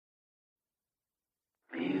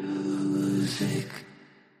Music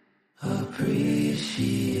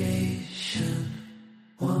appreciation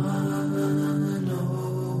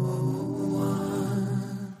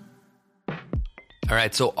 101. All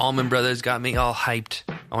right, so Allman Brothers got me all hyped.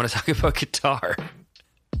 I want to talk about guitar.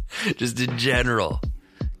 Just in general.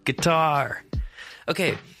 Guitar.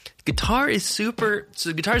 Okay, guitar is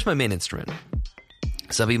guitar is my main instrument.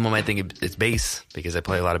 Some people might think it's bass because I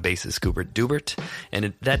play a lot of bass at Scoobert Dubert.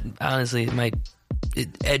 And that honestly, it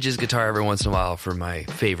edges guitar every once in a while for my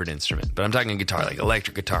favorite instrument. But I'm talking guitar, like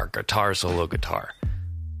electric guitar solo guitar.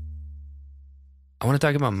 I want to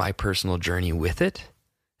talk about my personal journey with it.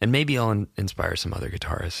 And maybe I'll inspire some other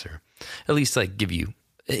guitarists, or at least like give you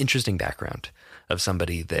an interesting background of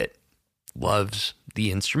somebody that loves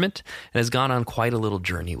the instrument and has gone on quite a little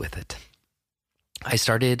journey with it. I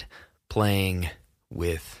started playing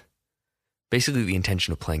with basically the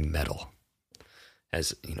intention of playing metal,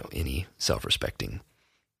 as you know, any self-respecting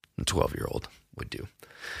 12-year-old would do.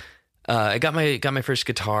 I got my first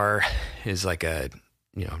guitar. Is like a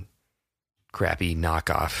crappy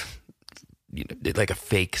knockoff, like a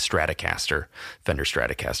fake Stratocaster, Fender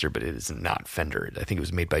Stratocaster, but it is not Fender. I think it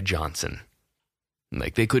was made by Johnson.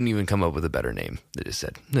 Like they couldn't even come up with a better name. They just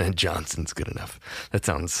said Johnson's good enough. That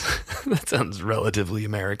sounds relatively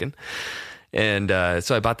American. And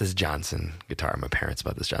so I bought this Johnson guitar. My parents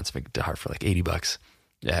bought this Johnson guitar for like $80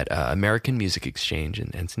 at American Music Exchange in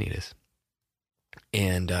Encinitas.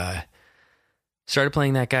 And started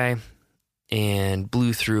playing that guy and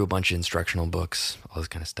blew through a bunch of instructional books, all this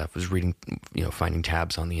kind of stuff. Was reading, finding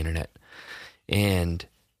tabs on the internet. And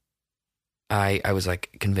I was like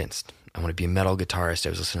convinced I want to be a metal guitarist. I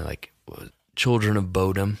was listening to like Children of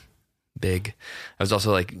Bodom, big. I was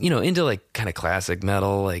also like, into like kind of classic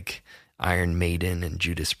metal, like Iron Maiden and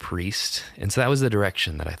Judas Priest. And so that was the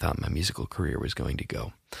direction that I thought my musical career was going to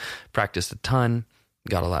go. Practiced a ton,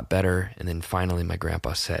 got a lot better. And then finally my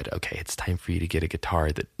grandpa said, okay, it's time for you to get a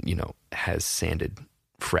guitar that, has sanded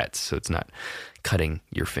frets. So it's not cutting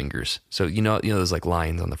your fingers. So, those like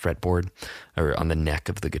lines on the fretboard or on the neck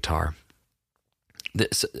of the guitar.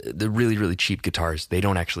 The really, really cheap guitars, they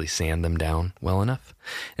don't actually sand them down well enough.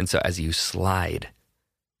 And so as you slide,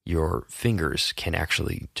 your fingers can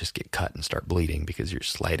actually just get cut and start bleeding because you're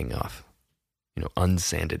sliding off,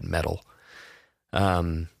 unsanded metal.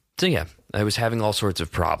 So yeah, I was having all sorts of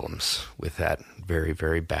problems with that very,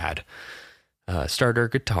 very bad starter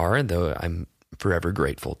guitar, though I'm forever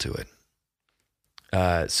grateful to it.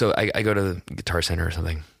 So I go to the Guitar Center or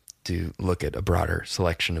something to look at a broader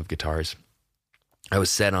selection of guitars. I was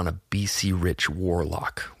set on a BC Rich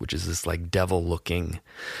Warlock, which is this like devil looking,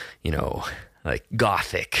 like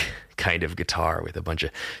gothic kind of guitar with a bunch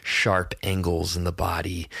of sharp angles in the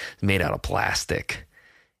body, made out of plastic.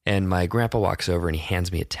 And my grandpa walks over and he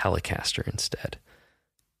hands me a Telecaster instead.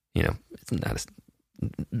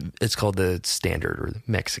 It's called the standard or the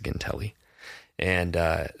Mexican Tele. And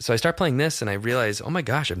so I start playing this and I realize, oh my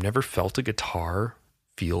gosh, I've never felt a guitar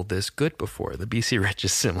feel this good before. The BC Rich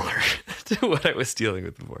is similar to what I was dealing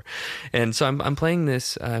with before. And so I'm playing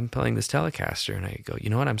this Telecaster and I go, you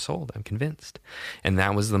know what? I'm sold. I'm convinced. And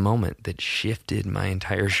that was the moment that shifted my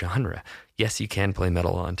entire genre. Yes, you can play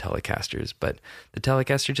metal on Telecasters, but the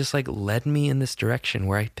Telecaster just like led me in this direction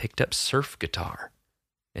where I picked up surf guitar.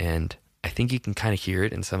 And I think you can kind of hear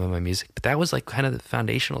it in some of my music, but that was like kind of the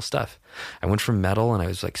foundational stuff. I went from metal and I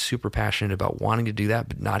was like super passionate about wanting to do that,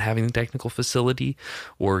 but not having the technical facility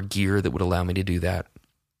or gear that would allow me to do that.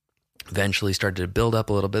 Eventually started to build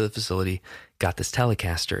up a little bit of facility, got this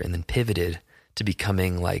Telecaster, and then pivoted to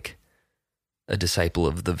becoming like a disciple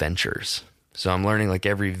of the Ventures. So I'm learning like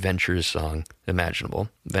every Ventures song imaginable.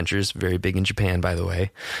 Ventures, very big in Japan, by the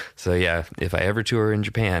way. So yeah, if I ever tour in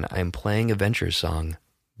Japan, I'm playing a Ventures song.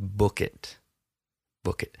 Book it.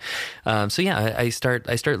 So yeah, I start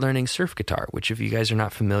learning surf guitar, which if you guys are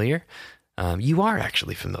not familiar, you are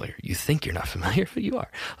actually familiar. You think you're not familiar, but you are.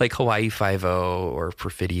 Like Hawaii 5-0 or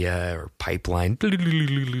Perfidia or Pipeline,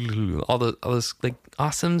 all those like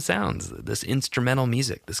awesome sounds, this instrumental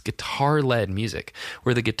music, this guitar-led music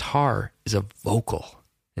where the guitar is a vocal.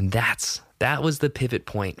 And that was the pivot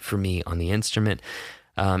point for me on the instrument.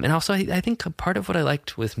 And also I think part of what I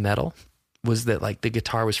liked with metal was that like the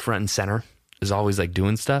guitar was front and center. It was always like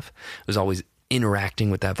doing stuff. It was always interacting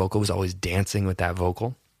with that vocal. It was always dancing with that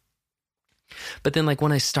vocal. But then like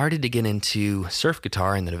when I started to get into surf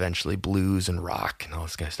guitar and then eventually blues and rock and all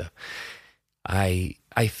this kind of stuff, I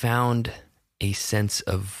found a sense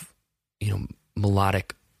of,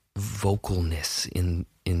 melodic vocalness in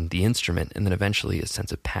the instrument, and then eventually a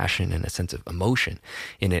sense of passion and a sense of emotion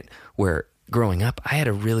in it, where growing up I had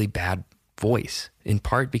a really bad voice, in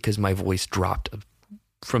part because my voice dropped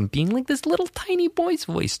from being like this little tiny boy's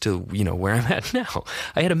voice to, you know, where I'm at now.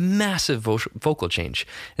 I had a massive vocal change.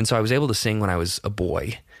 And so I was able to sing when I was a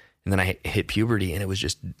boy, and then I hit puberty and it was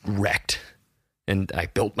just wrecked. And I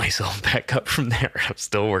built myself back up from there. I'm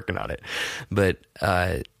still working on it. But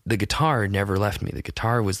the guitar never left me. The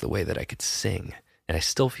guitar was the way that I could sing. And I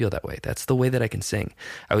still feel that way. That's the way that I can sing.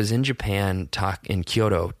 I was in Japan, in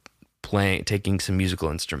Kyoto, taking some musical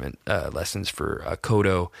instrument lessons for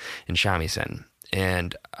koto and shamisen.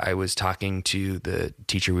 And I was talking to the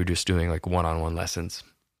teacher. We were just doing like one-on-one lessons.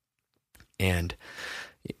 And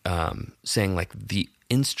saying like the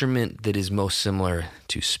instrument that is most similar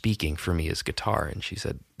to speaking for me is guitar. And she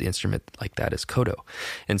said the instrument like that is koto.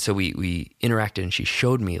 And so we interacted, and she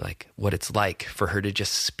showed me like what it's like for her to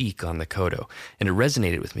just speak on the koto. And it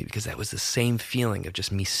resonated with me because that was the same feeling of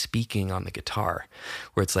just me speaking on the guitar,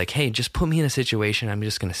 where it's like, hey, just put me in a situation, I'm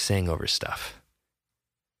just going to sing over stuff.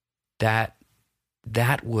 That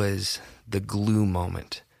was the glue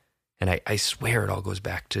moment. And I swear it all goes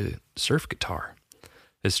back to surf guitar,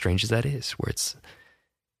 as strange as that is, where it's,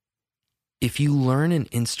 if you learn an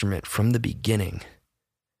instrument from the beginning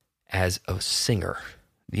as a singer,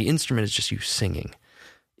 the instrument is just you singing.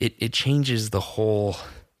 It changes the whole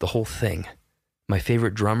thing. My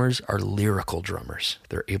favorite drummers are lyrical drummers.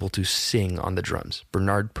 They're able to sing on the drums.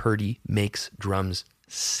 Bernard Purdie makes drums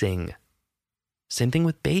sing. Same thing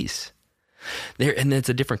with bass. And it's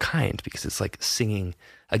a different kind, because it's like singing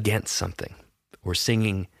against something, or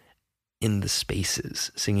singing in the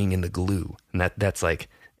spaces, singing in the glue. And that's like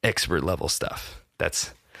expert level stuff.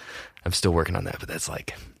 I'm still working on that, but that's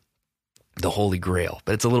like the holy grail,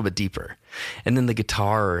 but it's a little bit deeper. And then the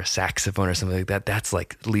guitar or saxophone or something like that, that's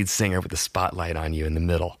like lead singer with the spotlight on you in the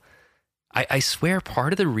middle. I swear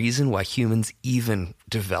part of the reason why humans even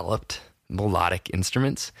developed melodic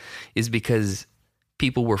instruments is because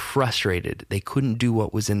people were frustrated. They couldn't do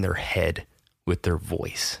what was in their head with their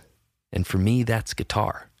voice. And for me, that's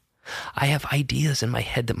guitar. I have ideas in my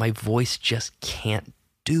head that my voice just can't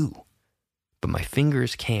do, but my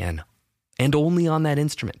fingers can, and only on that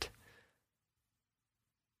instrument,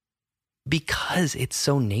 because it's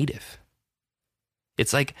so native.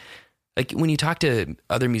 It's like when you talk to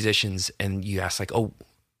other musicians and you ask like, oh,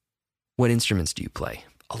 what instruments do you play?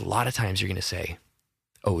 A lot of times you're going to say,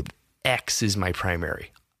 oh, X is my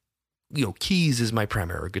primary. You know, keys is my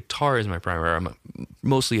primary, guitar is my primary. I'm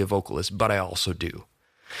mostly a vocalist, but I also do.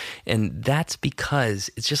 And that's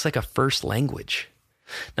because it's just like a first language.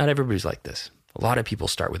 Not everybody's like this. A lot of people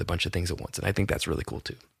start with a bunch of things at once, and I think that's really cool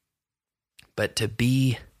too. But to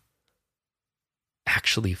be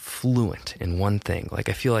actually fluent in one thing, like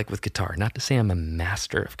I feel like with guitar, not to say I'm a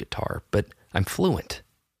master of guitar, but I'm fluent.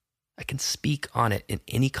 I can speak on it in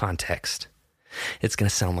any context. It's going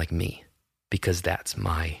to sound like me, because that's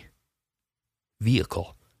my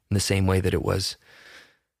vehicle, in the same way that it was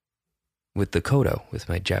with the koto, with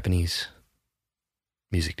my Japanese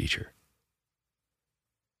music teacher.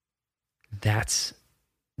 That's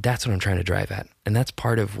what I'm trying to drive at. And that's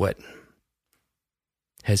part of what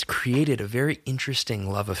has created a very interesting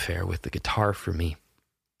love affair with the guitar for me,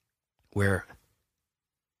 where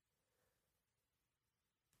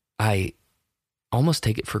I almost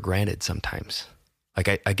take it for granted sometimes.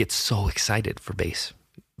 Like I get so excited for bass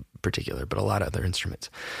in particular, but a lot of other instruments,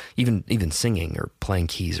 even singing or playing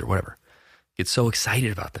keys or whatever, get so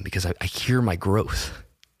excited about them because I hear my growth,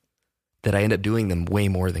 that I end up doing them way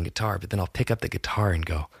more than guitar. But then I'll pick up the guitar and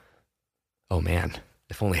go, oh man,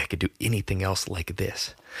 if only I could do anything else like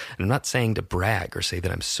this. And I'm not saying to brag or say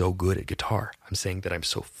that I'm so good at guitar. I'm saying that I'm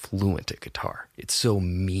so fluent at guitar. It's so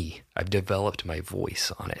me. I've developed my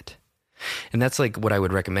voice on it. And that's like what I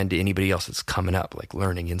would recommend to anybody else that's coming up, like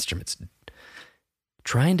learning instruments.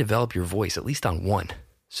 Try and develop your voice, at least on one,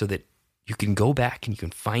 so that you can go back and you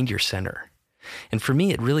can find your center. And for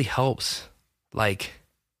me, it really helps, like,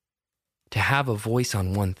 to have a voice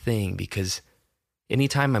on one thing, because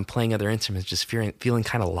anytime I'm playing other instruments, just feeling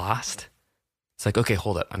kind of lost, it's like, okay,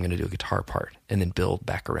 hold up, I'm going to do a guitar part and then build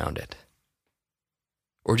back around it.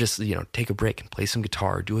 Or just, take a break and play some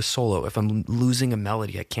guitar, do a solo. If I'm losing a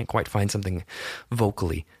melody, I can't quite find something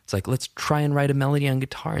vocally, it's like, let's try and write a melody on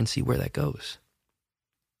guitar and see where that goes.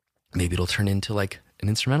 Maybe it'll turn into like an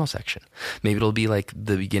instrumental section. Maybe it'll be like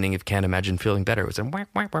the beginning of Can't Imagine Feeling Better. It's like,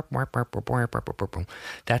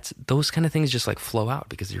 those kind of things just like flow out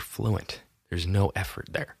because you're fluent. There's no effort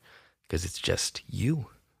there because it's just you.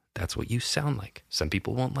 That's what you sound like. Some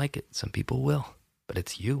people won't like it. Some people will, but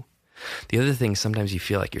it's you. The other thing, sometimes you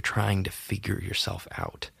feel like you're trying to figure yourself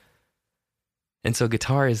out. And so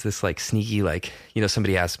guitar is this like sneaky, like,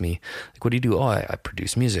 somebody asked me, like, what do you do? Oh, I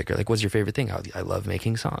produce music. Or like, what's your favorite thing? I love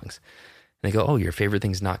making songs. they go, oh, your favorite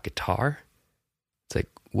thing's not guitar? It's like,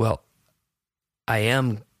 well, I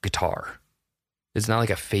am guitar. It's not like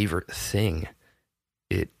a favorite thing.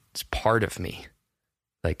 It's part of me.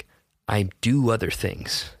 Like, I do other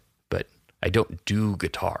things, but I don't do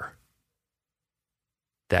guitar.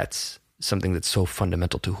 That's something that's so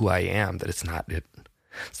fundamental to who I am that it's not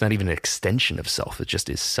even an extension of self. It just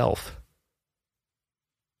is self.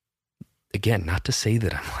 Again, not to say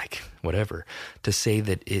that I'm like, whatever, to say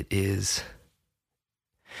that it is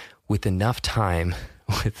with enough time,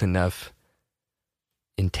 with enough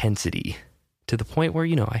intensity, to the point where,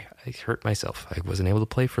 I hurt myself. I wasn't able to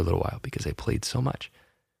play for a little while because I played so much.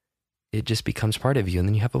 It just becomes part of you, and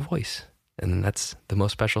then you have a voice. And then that's the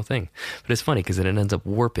most special thing. But it's funny because then it ends up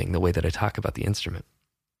warping the way that I talk about the instrument.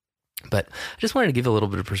 But I just wanted to give a little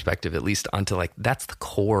bit of perspective, at least onto like, that's the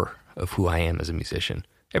core of who I am as a musician.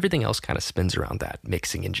 Everything else kind of spins around that,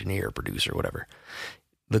 mixing engineer, producer, whatever.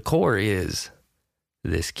 The core is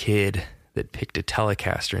this kid that picked a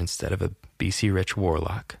Telecaster instead of a BC Rich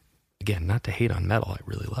Warlock. Again, not to hate on metal. I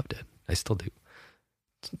really loved it. I still do.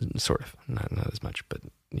 Sort of. Not as much, but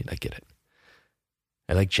I get it.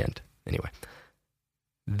 I like Gent. Anyway,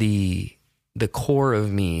 the core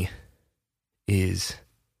of me is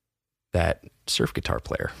that surf guitar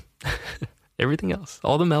player. Everything else,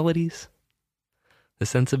 all the melodies, the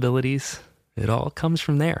sensibilities, it all comes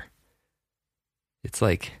from there. It's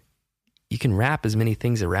like you can wrap as many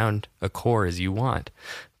things around a core as you want,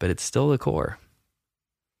 but it's still the core.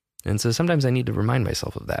 And so sometimes I need to remind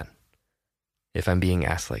myself of that. If I'm being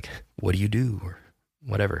asked like, what do you do? Or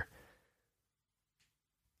whatever.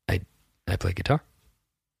 I play guitar.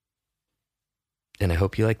 And I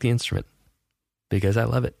hope you like the instrument because I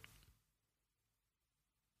love it.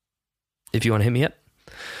 If you want to hit me up,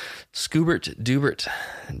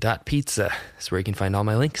 ScoobertDubert.pizza is where you can find all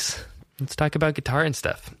my links. Let's talk about guitar and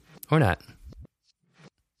stuff. Or not.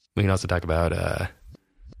 We can also talk about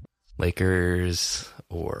Lakers,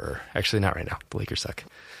 or actually not right now. The Lakers suck.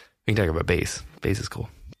 We can talk about bass. Bass is cool.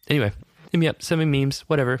 Anyway, hit me up, send me memes,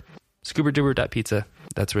 whatever. ScoobertDubert.pizza.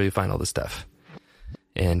 That's where you find all the stuff.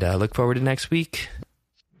 And look forward to next week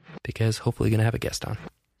because hopefully going to have a guest on.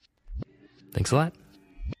 Thanks a lot.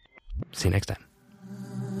 See you next time.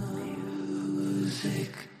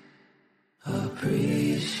 Music.